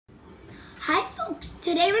Hi folks,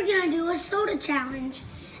 today we're going to do a soda challenge.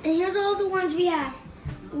 And here's all the ones we have.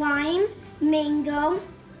 Lime, mango,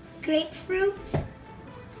 grapefruit,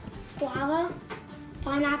 guava,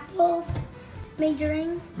 pineapple,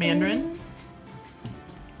 mandarin,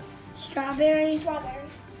 strawberry,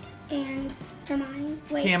 and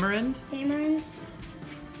tamarind,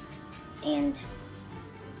 and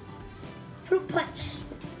fruit punch.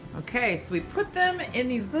 Okay, so we put them in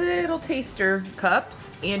these little taster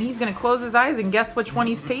cups, and he's gonna close his eyes and guess which one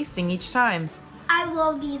he's tasting each time. I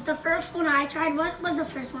love these. The first one I tried, what was the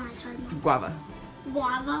first one I tried? Guava.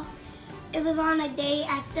 Guava. It was on a day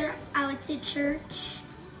after I went to church.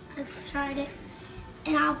 I tried it,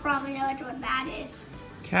 and I'll probably know which one that is.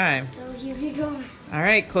 Okay. So here we go. All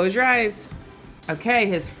right, close your eyes. Okay,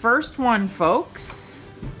 his first one,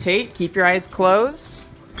 folks. Tate, keep your eyes closed.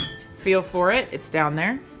 Feel for it. It's down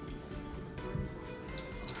there.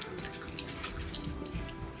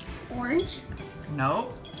 Orange.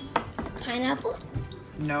 No. Pineapple.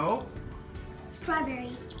 No.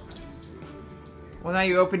 Strawberry. Well, now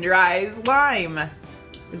you opened your eyes. Lime.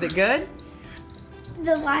 Is it good?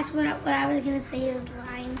 The last one, what I was gonna say is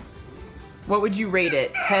lime. What would you rate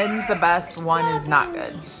it? 10's the best, 1 is not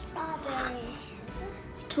good. Strawberry.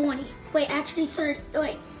 20. Wait, actually 30.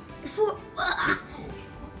 Wait.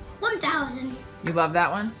 1,000. You love that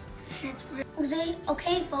one? That's really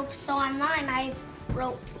okay, folks. So on lime, I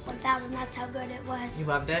wrote 1,000. That's how good it was. You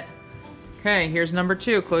loved it? Okay, here's number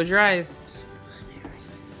 2. Close your eyes.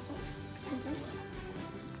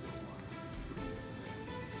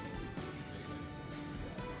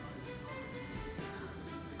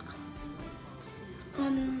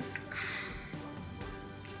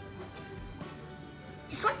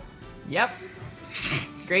 This one? Yep.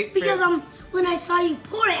 Grapefruit. Because when I saw you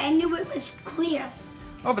pour it, I knew it was clear.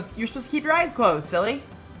 Oh, but you're supposed to keep your eyes closed, silly.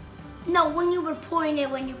 No, when you were pouring it,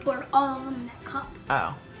 when you poured all of them in that cup.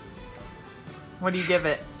 Oh. What do you give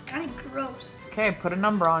it? It's kind of gross. Okay, put a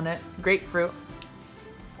number on it. Grapefruit.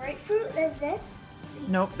 Grapefruit is this?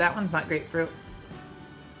 Nope, that one's not grapefruit.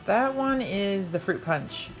 That one is the fruit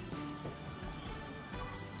punch.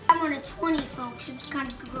 I'm on a 20, folks. It's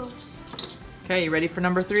kind of gross. Okay, you ready for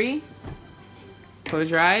number 3? Close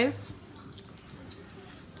your eyes.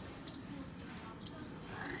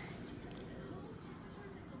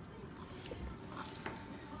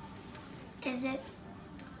 Is it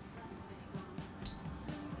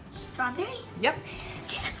strawberry? Yep.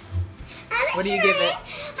 Yes. What do you give it?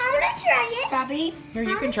 I'm gonna try it. Strawberry. Here,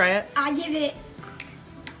 you can try it. I'll give it.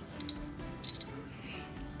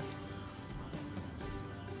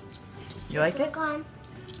 You like it? On.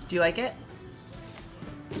 Do you like it?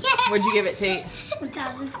 Yeah. What'd you give it, Tate?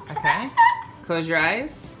 1,000. Okay. Close your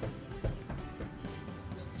eyes.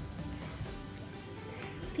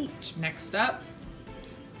 Peach. Next up.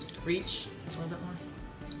 Reach a little bit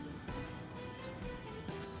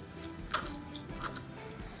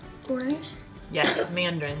more. Orange. Yes,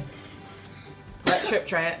 mandarin. Let Tripp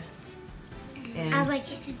try it. And I was like,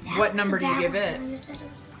 is it that what number do you give it?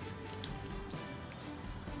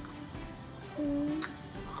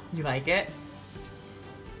 You like it?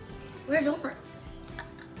 Where's orange?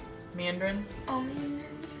 Mandarin? Oh, mandarin.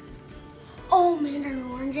 Oh, mandarin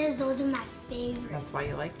oranges. Those are my favorite. That's why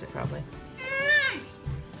you liked it, probably.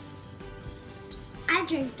 I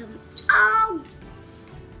drink them. Oh,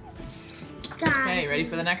 God. Okay, ready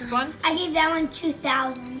for the next one? I gave that one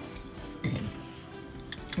 2,000.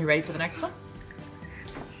 You ready for the next one?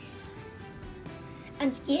 I'm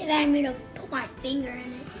scared that I'm gonna put my finger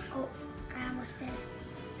in it. Oh, I almost did.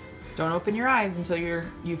 Don't open your eyes until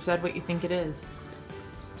you've said what you think it is.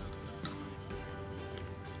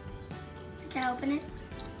 Can I open it?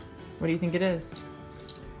 What do you think it is?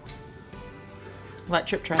 Let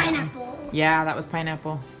Tripp try it. Pineapple. Yeah, that was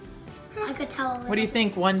pineapple. I could tell a little. What do you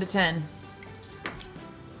think, 1 to 10?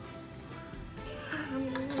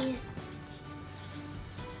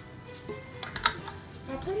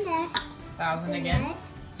 That's in there. 1,000 again.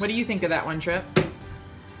 What do you think of that one, Tripp?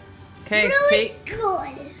 Okay, Really Tate.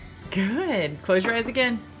 good. Good. Close your eyes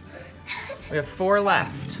again. We have 4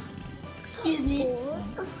 left. Excuse me.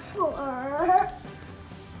 4.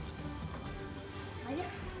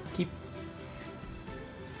 Keep.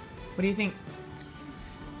 What do you think?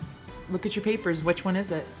 Look at your papers. Which one is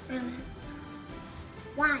it?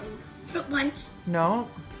 Lime. Fruit punch. No.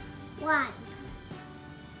 Lime.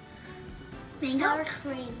 Mango? Sour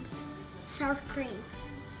cream. Sour cream.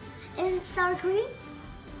 Is it sour cream?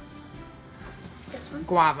 This one?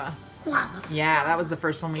 Guava. Guava. Yeah, that was the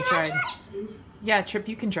first one we Can I tried. try it? Yeah, Tripp,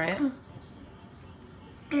 you can try it.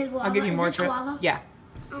 Okay, guava. I'll give you Is more, this Tripp. guava? Yeah,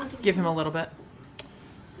 I'll give him a little bit.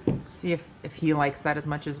 See if he likes that as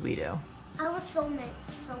much as we do. I want so much,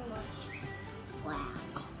 so much. Wow.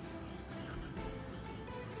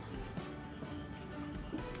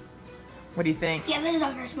 What do you think? Yeah, this is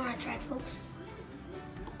our first one I tried, folks.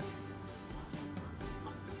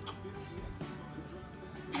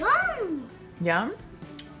 Yum! Yum?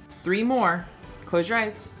 3 more. Close your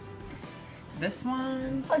eyes. This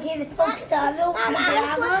one. Okay, the folks, the other one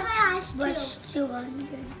was 200.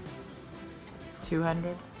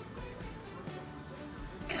 200.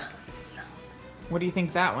 What do you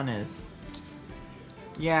think that one is?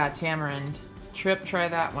 Yeah, tamarind. Tripp, try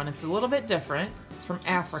that one. It's a little bit different. It's from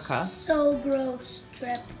Africa. So gross,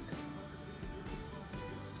 Tripp.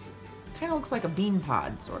 Kind of looks like a bean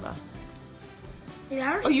pod, sort of.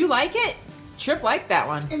 Yeah. Oh, you like it? Tripp liked that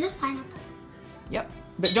one. Is this pineapple? Yep.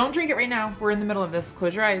 But don't drink it right now. We're in the middle of this.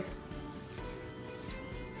 Close your eyes.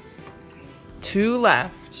 2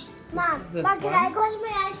 left. Mom, this Mom, can I one. close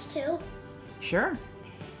my eyes too? Sure.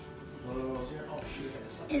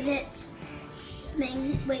 Is it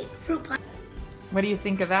fruit punch? What do you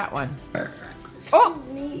think of that one? Excuse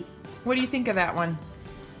me. What do you think of that one?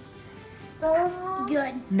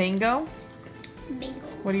 Good. Mango? Bingo.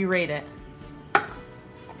 What do you rate it?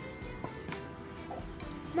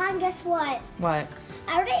 Mom, guess what? What?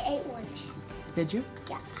 I already ate lunch. Did you?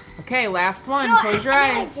 Yeah. Okay, last one. No, Close your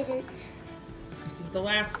I eyes. didn't. This is the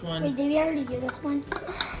last one. Wait, did we already do this one?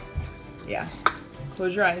 Yeah.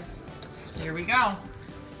 Close your eyes. Here we go.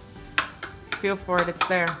 Feel for it. It's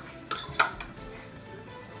there.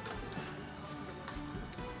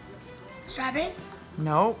 Strawberry?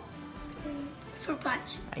 Nope. Fruit punch.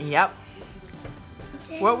 Yep.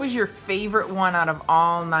 Okay. What was your favorite one out of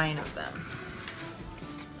all 9 of them?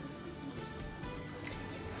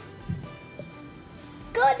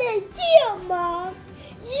 Good idea, Mom.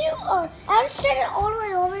 You are. I'll just turn it all the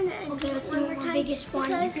way over and then okay, let's see what my biggest one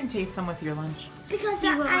You is. can taste some with your lunch. Because see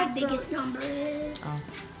what my biggest number is. Oh.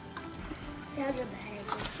 That's a bad idea.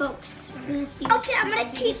 Folks, we're gonna see. Okay, I'm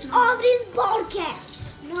gonna keep all these ball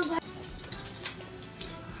caps. No, but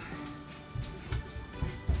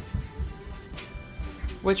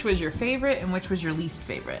Which was your favorite and which was your least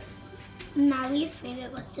favorite? my least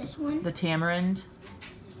favorite was this one. The tamarind.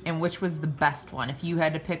 And which was the best one if you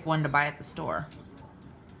had to pick one to buy at the store?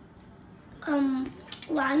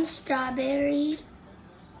 Lime strawberry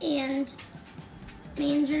and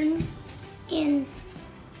mandarin and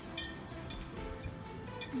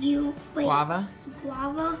Guava?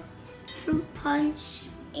 guava, fruit punch,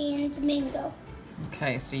 and mango.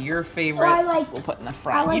 Okay, so your favorites liked- we'll put in the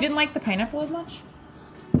front. You liked- didn't like the pineapple as much?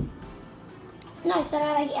 No, I said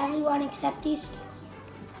I like everyone except these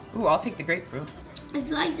two. Ooh, I'll take the grapefruit. If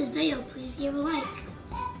you like this video, please give a like.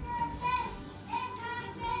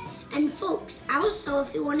 And folks, also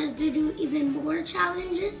if you want us to do even more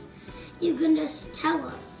challenges, you can just tell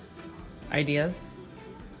us. Ideas?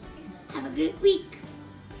 Have a great week.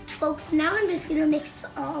 Folks, now I'm just gonna mix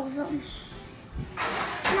all of them.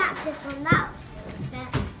 Not this one, that's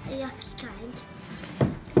the yucky kind.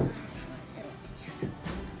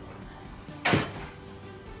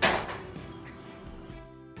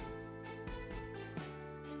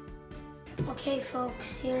 Okay,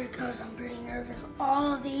 folks, here it goes. I'm pretty nervous.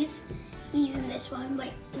 All of these, even this one.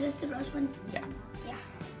 Wait, is this the rose one? Yeah. Yeah.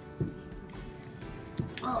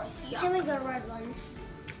 Oh, yeah. Here we go, red one.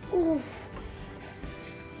 Ooh.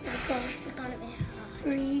 Okay, this is gonna be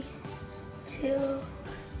 3, 2,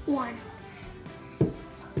 1.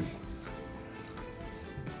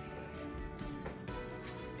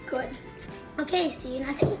 Good. Okay, see you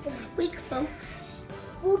next week, folks.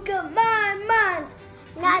 Look at my minds.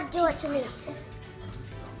 Not do it to me.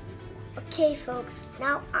 Okay, folks.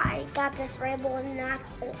 Now I got this rainbow and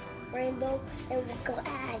that's rainbow, and we'll go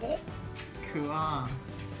at it. Cool. Now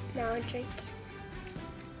I drink.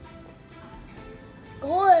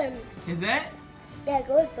 Good. Is it? Yeah,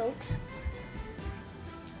 good, folks.